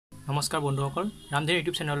নমস্কাৰ বন্ধুসকল ৰামধেনু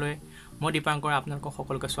ইউটিউব চেনেললৈ মই দীপাংকৰ আপোনালোকক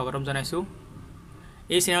সকলোকে স্বাগতম জনাইছোঁ।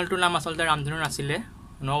 এই চেনেলটোৰ নাম আচলতে ৰামধেনু নাছিলে,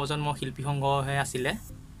 নৱপ্ৰজন্ম শিল্পী সংঘহে আছিলে।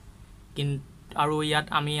 আৰু ইয়াত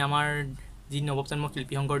আমি আমাৰ যি নৱপ্ৰজন্ম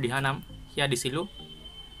শিল্পী সংঘৰ দিহা নাম সেয়া দিছিলোঁ।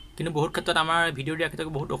 কিন্তু বহুত ক্ষেত্ৰত আমাৰ ভিডিঅ' দিয়াৰ ক্ষেত্ৰত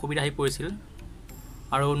বহুত অসুবিধা আহি পৰিছিল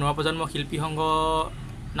আৰু নৱপ্ৰজন্ম শিল্পী সংঘ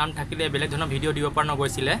নাম থাকিলে বেলেগ ধৰণৰ ভিডিঅ' দিব পৰা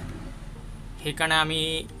নগৈছিলে। সেইকাৰণে আমি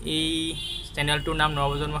এই চেনেলটোৰ নাম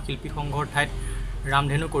নৱপ্ৰজন্ম শিল্পী সংঘৰ ঠাইত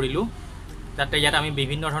ৰামধেনু কৰিলোঁ, যাতে ইয়াত আমি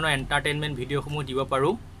বিভিন্ন ধৰণৰ এণ্টাৰটেইনমেণ্ট ভিডিঅ'সমূহ দিব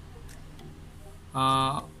পাৰোঁ।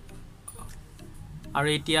 আৰু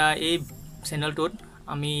এতিয়া এই চেনেলটোত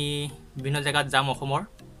আমি বিভিন্ন জেগাত যাম অসমৰ,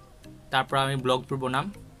 তাৰ পৰা আমি ব্লগবোৰ বনাম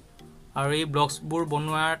আৰু এই ব্লগছবোৰ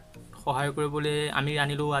বনোৱাত সহায় কৰিবলৈ আমি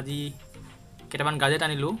আনিলোঁ আজি কেইটামান গাজেট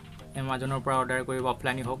আনিলোঁ এমাজনৰ পৰা অৰ্ডাৰ কৰি,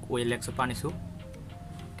 অফলাইনে হওক OLXৰ পৰা আনিছোঁ।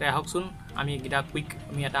 এতিয়া আহকচোন আমি এইকেইটা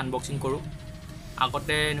আমি এটা আনবক্সিং কৰোঁ।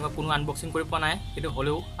 আগতে এনেকুৱা কোনো আনবক্সিং কৰি পোৱা নাই, কিন্তু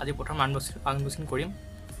হ'লেও আজি প্ৰথম আনবক্সিং কৰিম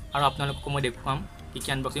আৰু আপোনালোকক মই দেখুৱাম কি কি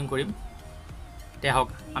আনবক্সিং কৰিম। এতিয়া আহক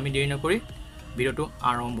আমি দেৰি নকৰি ভিডিঅ'টো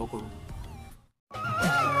আৰম্ভ কৰোঁ।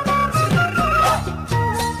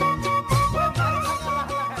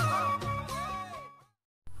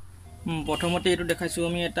 প্ৰথমতে এইটো দেখাইছোঁ,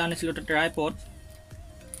 আমি এটা আনিছিলোঁ এটা ট্ৰাইপড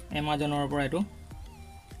এমাজনৰ পৰা। এইটো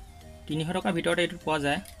 300 টকাৰ ভিতৰতে এইটো পোৱা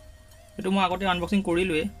যায়। এইটো মই আগতে আনবক্সিং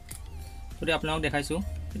কৰিলোৱেই, গতিকে আপোনালোকক দেখাইছোঁ।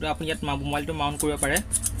 এইটো আপুনি ইয়াত মোবাইলটো মাউণ্ট কৰিব পাৰে।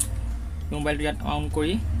 মোবাইলটো ইয়াত মাউণ্ট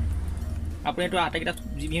কৰি আপুনি এইটো আটাইকেইটা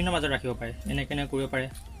বিভিন্ন মাজত ৰাখিব পাৰে। এনেকৈ কৰিব পাৰে,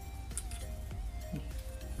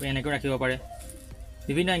 এনেকৈ ৰাখিব পাৰে,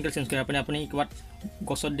 বিভিন্ন এংগল চেঞ্জ কৰি আপুনি ক'ৰবাত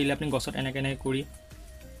গছত দিলে আপুনি গছত এনেকৈ কৰি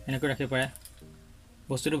এনেকৈ ৰাখিব পাৰে।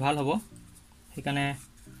 বস্তুটো ভাল হ'ব, সেইকাৰণে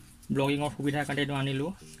ব্লগিঙৰ সুবিধাৰ কাৰণে এইটো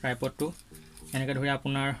আনিলোঁ ট্ৰাইপডটো। এনেকৈ ধৰি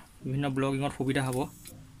আপোনাৰ বিভিন্ন ব্লগিঙত সুবিধা হ'ব।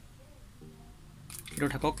 এইটো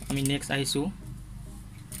থাকক, আমি নেক্সট আহিছোঁ।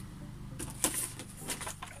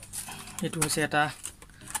 এইটো হৈছে এটা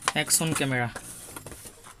একশ্যন কেমেৰা।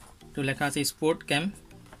 এইটো লেখা আছে স্পৰ্ট কেম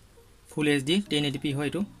ফুল HD 1080p হয়।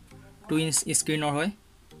 এইটো 2 ইঞ্চ স্ক্ৰীনৰ হয়।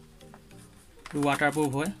 এইটো ৱাটাৰপ্ৰুফ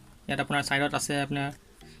হয়। ইয়াত আপোনাৰ ছাইডত আছে, আপোনাৰ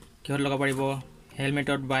কিহত লগাব পাৰিব,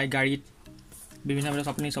 হেলমেটত, বাইক, গাড়ীত, বিভিন্ন বস্তু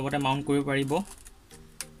আপুনি চবতে মাউণ্ট কৰিব পাৰিব।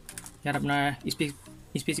 ইয়াত আপোনাৰ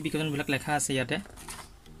স্পেচিফিকেশ্যনবিলাক লেখা আছে ইয়াতে,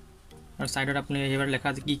 আৰু ছাইডত আপুনি সেইবাৰ লেখা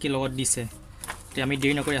আছে কি কি লগত দিছে। এতিয়া আমি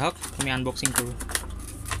দেৰি নকৰি আহক আমি আনবক্সিং কৰোঁ।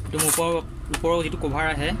 এইটো মোৰ ওপৰৰ যিটো কভাৰ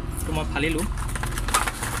আহে সেইটো মই ফালিলোঁ।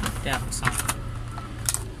 এতিয়া চাওঁ,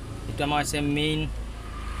 এইটো আমাৰ হৈছে মেইন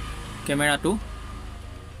কেমেৰাটো,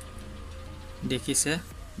 দেখিছে।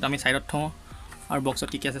 এইটো আমি ছাইডত থওঁ আৰু বক্সত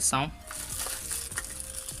কি কি আছে চাওঁ।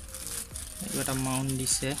 এইটো এটা মাউণ্ট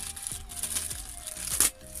দিছে।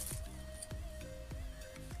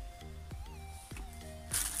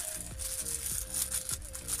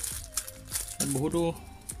 বহুতো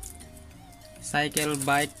চাইকেল,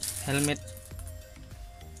 বাইক, হেলমেট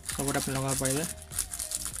চবতে আপুনি লগাব পাৰিব।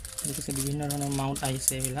 দেখিছে বিভিন্ন ধৰণৰ মাউণ্ট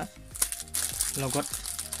আহিছে এইবিলাক লগত।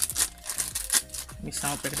 আমি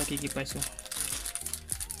চাওঁ পেকেটত কি কি পাইছোঁ।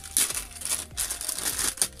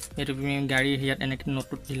 এইটো তুমি গাড়ীৰ ইয়াত এনেকৈ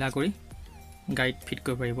নটটোত ঢিলা কৰি গাড়ীত ফিট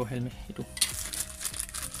কৰিব পাৰিব হেলমেট। এইটো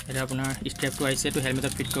আপোনাৰ ষ্ট্ৰেপটো আহিছে, এইটো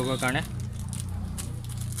হেলমেটত ফিট কৰিবৰ কাৰণে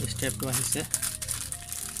ষ্ট্ৰেপটো আহিছে।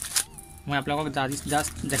 মই আপোনালোকক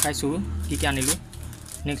জাষ্ট দেখাইছোঁ কি কি আনিলোঁ।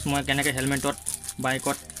 নেক্সট মই কেনেকৈ হেলমেটত,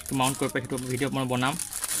 বাইকত মাউণ্ট কৰিব পাৰি সেইটো ভিডিঅ' মই বনাম,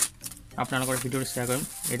 আপোনালোকৰ ভিডিঅ'টো শ্বেয়াৰ কৰিম।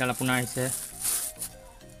 এইডাল আপোনাৰ আহিছে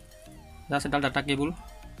জাষ্ট এডাল data cable,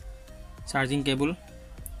 charging cable,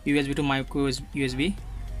 USB two micro' USB,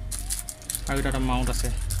 আৰু এটা মাউণ্ট আছে।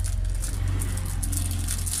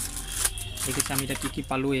 দেখিছে আমি এতিয়া কি কি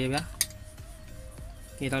পালোঁ। এইবাৰ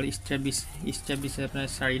এইডাল ষ্ট্ৰেপ দিছে আপোনাৰ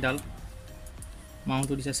 4ডাল,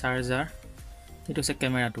 মাউণ্টটো দিছে, চাৰ্জাৰ। এইটো হৈছে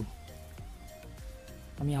কেমেৰাটো।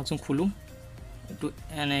 আমি আহকচোন খোলোঁ। এইটো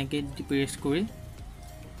এনেকৈ প্ৰেছ কৰি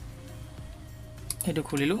এইটো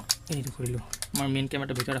খুলিলোঁ। আমাৰ মেইন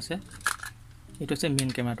কেমেৰাটোৰ ভিতৰত আছে। এইটো হৈছে মেইন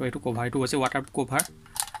কেমেৰাটো। এইটো কভাৰ, এইটো হৈছে ৱাটাৰপ্ৰুফ কভাৰ।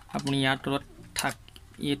 আপুনি ইয়াৰ তলত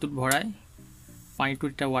এইটোত ভৰাই পানীটো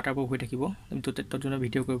তেতিয়া ৱাটাৰপ্ৰুফ হৈ থাকিব, তত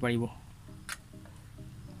ভিডিঅ' কৰিব পাৰিব।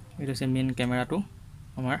 এইটো হৈছে মেইন কেমেৰাটো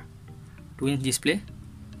আমাৰ 2 ইঞ্চ ডিছপ্লে।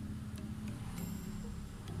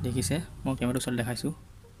 দেখিছে, মই কেমেৰাটো ওচৰত দেখাইছোঁ,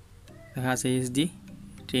 দেখা আছে HD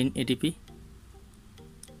 1080p।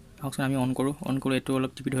 আহকচোন আমি অন কৰোঁ। এইটো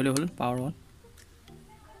অলপ টিপি ধৰিলে হ'ল, পাৱাৰ অন।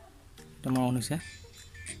 এইটো আমাৰ অন হৈছে,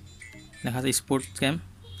 দেখা আছে স্পৰ্ট কেম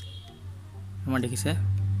আমাৰ। দেখিছে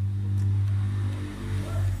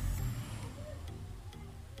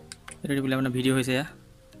এইটো টিপিলে আপোনাৰ ভিডিঅ' হৈছে।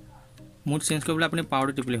 মুড চেঞ্জ কৰিবলৈ আপুনি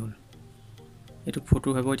পাৱাৰটো টিপিলে হ'ল। এইটো ফটো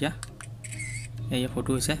হ'ব। এতিয়া এই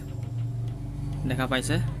ফটো হৈছে, দেখা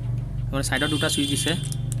পাইছে। আপোনাৰ ছাইডত দুটা চুইচ দিছে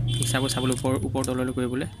হিচাপত চাবলৈ, ওপৰ তললৈ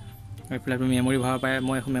কৰিবলৈ। এইফালে আপুনি মেমৰি ভৰাব পাৰে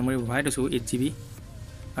মই এখন মেমৰি ভৰাই দিছোঁ 8GB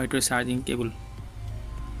আৰু এইটো চাৰ্জিং কেবল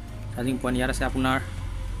চাৰ্জিং পইণ্ট ইয়াত আছে আপোনাৰ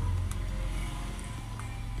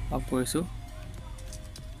অফ কৰিছোঁ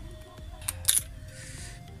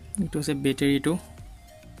এইটো হৈছে বেটেৰীটো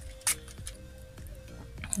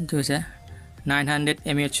এইটো হৈছে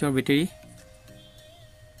 900 mAh বেটেৰী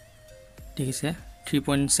দেখিছে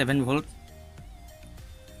 3.7 ভোল্ট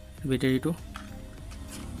বেটেৰীটো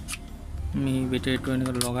আমি বেটেৰীটো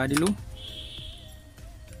এনেকৈ লগাই দিলোঁ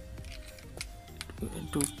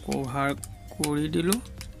এইটো কভাৰ কৰি দিলোঁ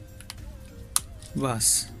বাস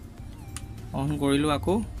অন কৰিলোঁ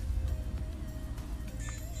আকৌ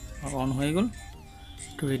অন হৈ গ'ল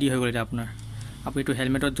তো ৰেডি হৈ গ'ল এটা আপোনাৰ আপুনি এইটো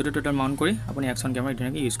হেলমেটত য'তে ত'তে মাউণ্ট কৰি আপুনি একশ্যন কেমেৰা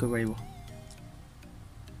ধুনীয়াকৈ ইউজ কৰিব পাৰিব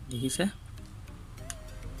দেখিছে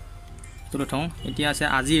তো থওঁ এতিয়া আছে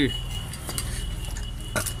আজিৰ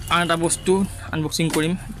আন এটা বস্তু আনবক্সিং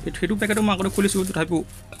কৰিম সেইটো পেকেটো মই আগতে খুলিছোঁ তথাপিও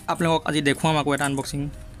আপোনালোকক আজি দেখুৱাম আকৌ এটা আনবক্সিং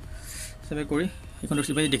হিচাপে কৰি এইখন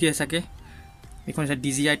দেখি চাগে এইখন হৈছে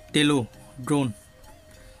DJI TELLO ড্ৰোন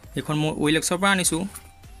এইখন মই OLXৰ পৰা আনিছোঁ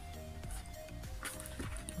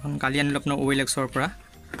এখন কালি আনিলোঁ আপোনাৰ OLXৰ পৰা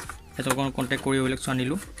সিহঁতৰ কণ্টেক্ট কৰি OLX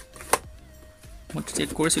আনিলোঁ মই চেক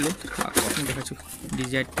কৰিছিলোঁ আকৌ দেখাইছোঁ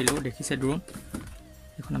DJI TELLO দেখিছে ড্ৰোন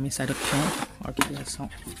এইখন আমি ছাইডত থওঁ আৰু কেতিয়া চাওঁ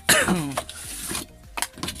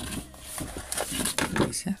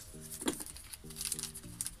দেখিছে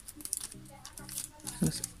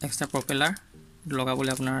এক্সট্ৰা প্ৰপেলাৰ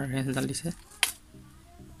লগাবলৈ আপোনাৰ ৰেঞ্চডাল দিছে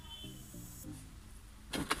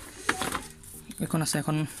এখন আছে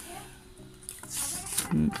এখন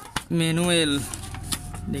মেনুৱেল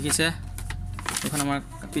দেখিছে এখন আমাৰ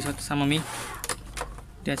পিছত চাম আমি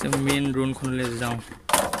এতিয়া আছে মেইন ড্ৰোনখনলৈ যাওঁ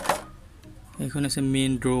এইখন আছে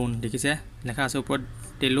মেইন ড্ৰোন দেখিছে লেখা আছে ওপৰত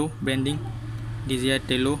টেলো ব্ৰেণ্ডিং DJI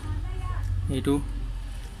TELLO এইটো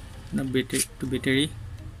বেটেৰী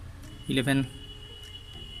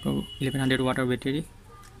 1100 ৱাটৰ বেটেৰী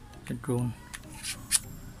ড্ৰোন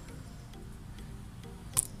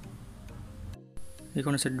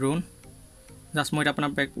এইখন আছে ড্ৰোন জাষ্ট মই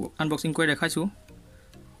আপোনাক আনবক্সিং কৰি দেখাইছোঁ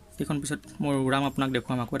এইখন পিছত মই উৰাম আপোনাক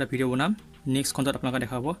দেখুৱাম আকৌ এটা ভিডিঅ' বনাম নেক্সট খণ্ডত আপোনালোকে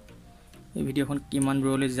দেখাব এই ভিডিঅ'খন কিমান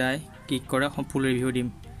দূৰলৈ যায় কি কৰে ফুল ৰিভিউ দিম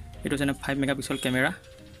এইটো হৈছে 5 মেগাপিক্সেল কেমেৰা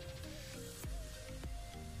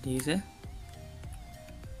দেখিছে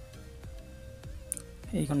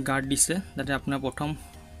এইখন গাৰ্ড দিছে যাতে আপোনাৰ প্ৰথম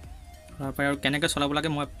চলাব পাৰে আৰু কেনেকৈ চলাব লাগে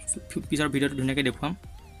মই পিছৰ ভিডিঅ'টো ধুনীয়াকৈ দেখুৱাম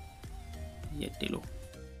টেলো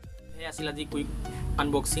এই আছিল আজি কুইক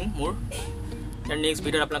আনবক্সিং মোৰ ইয়াৰ নেক্সট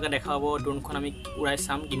ভিডিঅ'ত আপোনালোকে দেখাব ড্ৰোনখন আমি উৰাই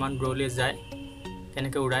চাম কিমান দূৰলৈ যায়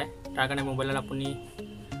কেনেকৈ উৰাই তাৰ কাৰণে মোবাইলত আপুনি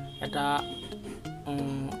এটা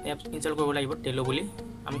এপ ইনষ্টল কৰিব লাগিব টেলো বুলি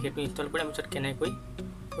আমি সেইটো ইনষ্টল কৰি আমি পিছত কেনেকৈ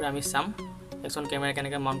উৰাই আমি চাম একশ্যন কেমেৰা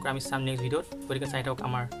কেনেকৈ মাউণ্ট কৰি আমি চাম নেক্সট ভিডিঅ'ত গতিকে চাই থাকক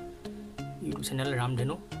আমাৰ ইউটিউব চেনেল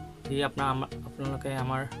ৰামধেনু যদি আপোনালোকে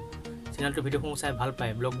আমাৰ চেনেলটোৰ ভিডিঅ'সমূহ চাই ভাল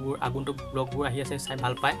পায় ব্লগবোৰ আগন্তুক ব্লগবোৰ আহি আছে চাই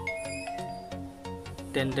ভাল পায়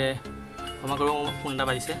তেন্তে ক্ষমা কৰিব ফোন এটা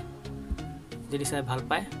বাজিছে যদি চাই ভাল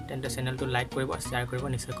পায় তেন্তে চেনেলটো লাইক কৰিব শ্বেয়াৰ কৰিব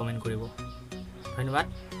নিশ্চয় কমেণ্ট কৰিব ধন্যবাদ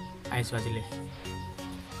আহিছোঁ আজিলৈ